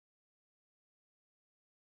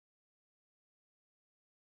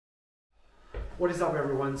What is up,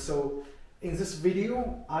 everyone? So in this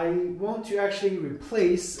video I want to actually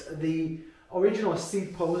replace the original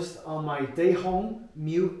seat post on my Dahon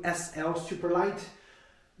Mu SL Superlight.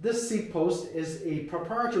 This seat post is a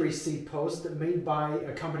proprietary seat post made by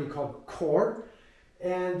a company called Core,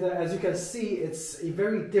 and as you can see, it's a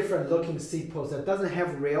very different looking seat post that doesn't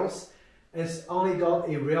have rails. It's only got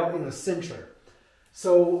a rail in the center.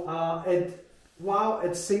 So while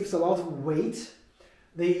it saves a lot of weight,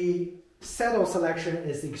 the saddle selection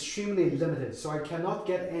is extremely limited, so I cannot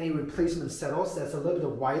get any replacement saddles that's a little bit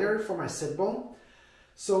wider for my sit bone.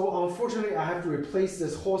 So unfortunately I have to replace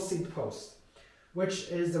this whole seat post, which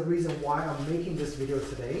is the reason why I'm making this video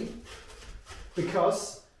today,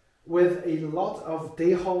 because with a lot of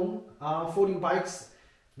Dahon folding bikes,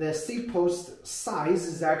 the seat post size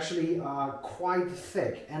is actually quite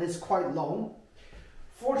thick and it's quite long.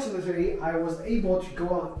 Fortunately, I was able to go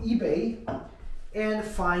on eBay and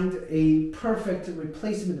find a perfect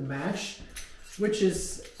replacement match, which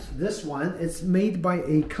is this one. It's made by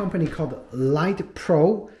a company called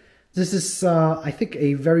LitePro. This is I think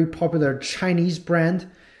a very popular Chinese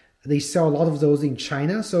brand. They sell a lot of those in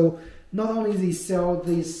China. So not only they sell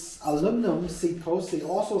these aluminum seat posts, they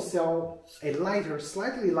also sell a lighter,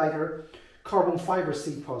 slightly lighter carbon fiber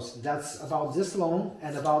seat post that's about this long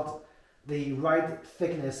and about the right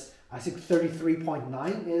thickness. I think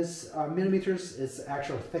 33.9 is millimeters is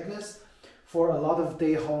actual thickness for a lot of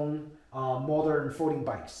Dahon modern folding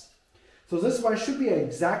bikes. So this one should be an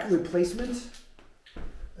exact replacement.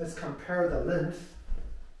 Let's compare the length.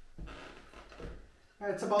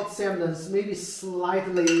 It's about the same length, maybe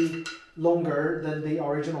slightly longer than the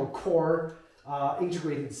original Core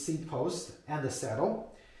integrated seat post and the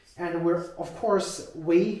saddle. And we're of course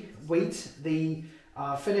weight the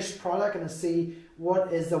finished product and see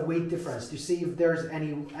what is the weight difference to see if there's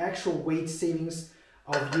any actual weight savings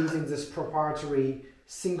of using this proprietary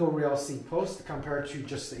single rail seat post compared to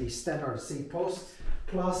just a standard seat post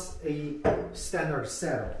plus a standard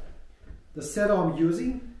saddle. The saddle I'm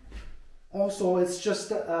using also, it's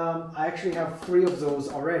just I actually have 3 of those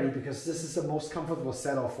already because this is the most comfortable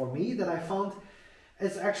saddle for me that I found.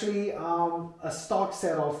 It's actually a stock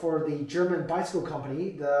saddle for the German bicycle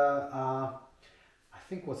company, the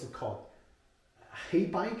I think what's it called?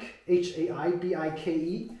 Haibike,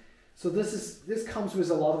 Haibike. So this comes with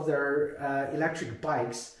a lot of their electric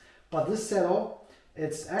bikes, but this saddle,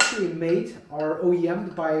 it's actually made or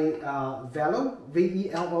OEM'd by Velo,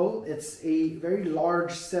 V-E-L-O. It's a very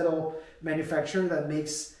large saddle manufacturer that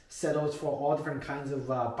makes saddles for all different kinds of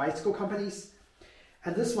bicycle companies.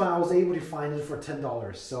 And this one I was able to find it for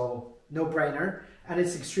 $10, so no brainer. And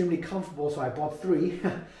it's extremely comfortable, so I bought 3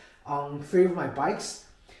 on 3 of my bikes.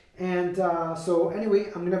 And so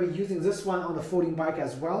anyway, I'm gonna be using this one on the folding bike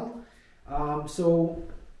as well. So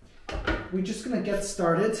we're just gonna get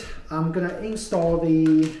started. I'm gonna install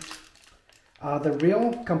the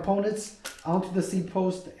rail components onto the seat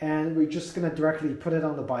post, and we're just gonna directly put it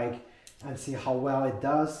on the bike and see how well it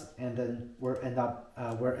does, and then we're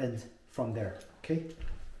in from there. Okay.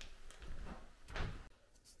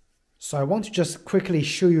 So I want to just quickly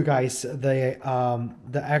show you guys the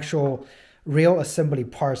actual rail assembly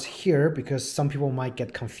parts here, because some people might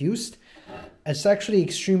get confused. It's actually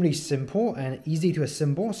extremely simple and easy to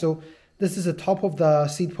assemble. So this is the top of the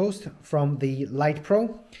seat post from the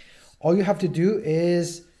LitePro. All you have to do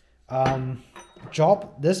is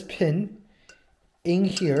drop this pin in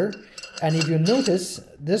here, and if you notice,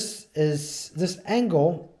 this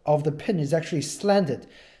angle of the pin is actually slanted.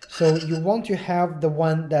 So you want to have the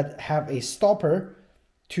one that have a stopper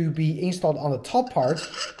to be installed on the top part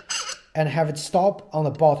and have it stop on the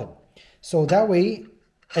bottom. So that way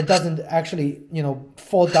it doesn't actually,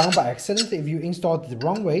 fall down by accident if you install it the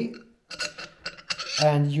wrong way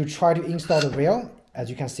and you try to install the rail. As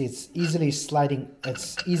you can see, it's easily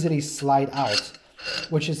slide out,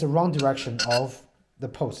 which is the wrong direction of the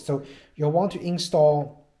post. So you'll want to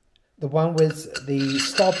install the one with the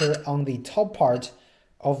stopper on the top part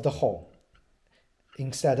of the hole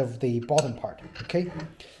instead of the bottom part. Okay,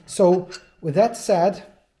 so with that said,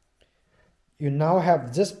 you now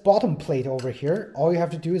have this bottom plate over here. All you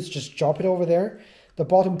have to do is just drop it over there. The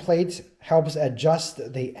bottom plate helps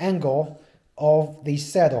adjust the angle of the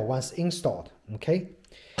saddle once installed. Okay,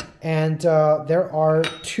 and there are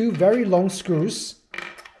 2 very long screws.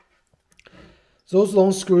 Those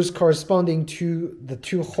long screws corresponding to the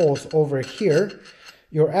 2 holes over here.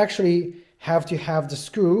 You actually have to have the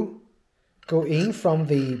screw go in from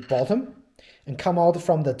the bottom and come out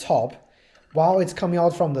from the top. While it's coming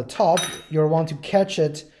out from the top, you'll want to catch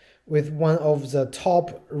it with one of the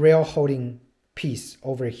top rail holding piece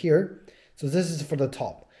over here. So this is for the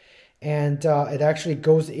top. and it actually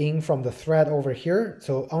goes in from the thread over here.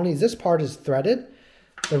 So only this part is threaded.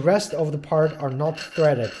 The rest of the part are not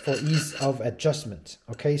threaded for ease of adjustment.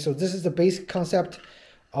 Okay, so this is the basic concept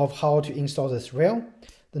of how to install this rail.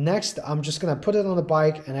 The next, I'm just gonna put it on the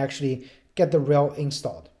bike and actually get the rail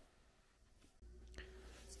installed.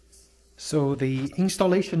 So the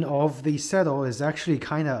installation of the saddle is actually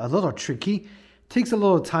kind of a little tricky. Takes a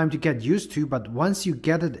little time to get used to, but once you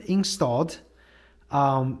get it installed,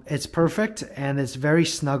 it's perfect and it's very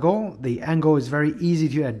snuggle. The angle is very easy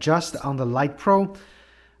to adjust on the LitePro.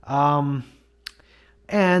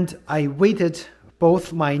 And I weighted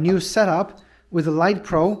both my new setup with the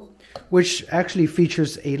LitePro, which actually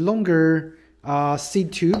features a longer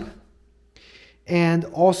seat tube and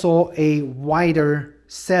also a wider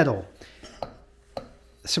saddle.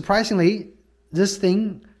 Surprisingly, this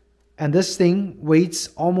thing and this thing weighs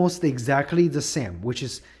almost exactly the same, which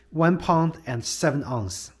is 1 pound and 7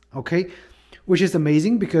 ounces. Okay, which is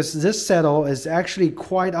amazing because this saddle is actually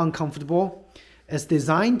quite uncomfortable. It's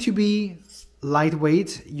designed to be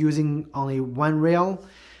lightweight, using only one rail,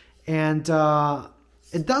 and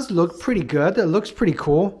it does look pretty good. It looks pretty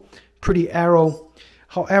cool, pretty aero.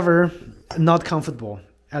 However, not comfortable,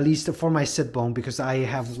 at least for my sit bone, because I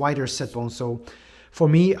have wider sit bone. So for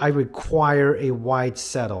me, I require a wide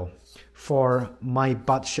saddle for my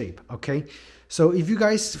butt shape. Okay, so if you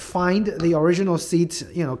guys find the original seat,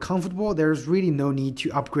 comfortable, there's really no need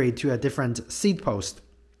to upgrade to a different seat post,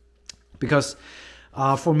 because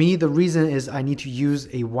for me, the reason is I need to use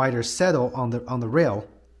a wider saddle on the rail.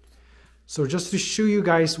 So just to show you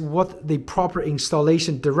guys what the proper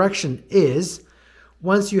installation direction is,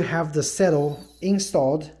 once you have the saddle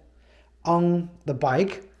installed on the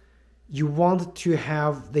bike, you want to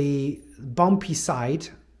have the bumpy side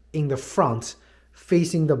in the front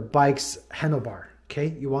facing the bike's handlebar.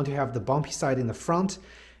 Okay, you want to have the bumpy side in the front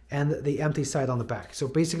and the empty side on the back. So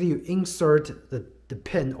basically you insert the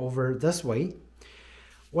pin over this way.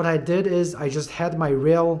 What I did is I just had my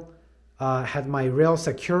rail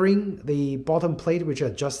securing the bottom plate, which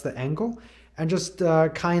adjusts the angle, and just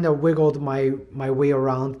kind of wiggled my way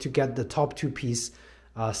around to get the top two piece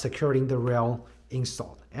securing the rail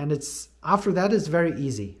installed. And after that it's very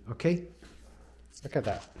easy. Okay, look at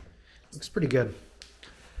that, looks pretty good.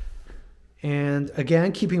 And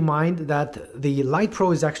again, keep in mind that the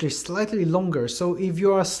LitePro is actually slightly longer. So if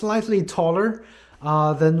you are slightly taller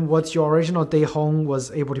than what your original Dahon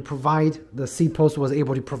was able to provide, the seat post was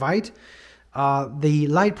able to provide, the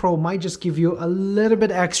LitePro might just give you a little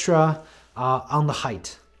bit extra on the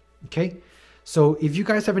height. Okay, so if you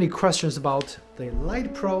guys have any questions about the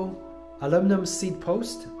LitePro aluminum seat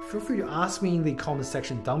post, feel free to ask me in the comment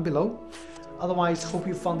section down below. Otherwise, hope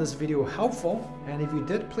you found this video helpful, and if you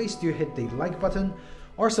did, please do hit the like button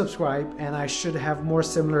or subscribe, and I should have more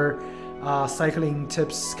similar cycling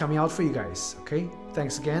tips coming out for you guys. Okay,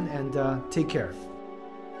 thanks again, and take care.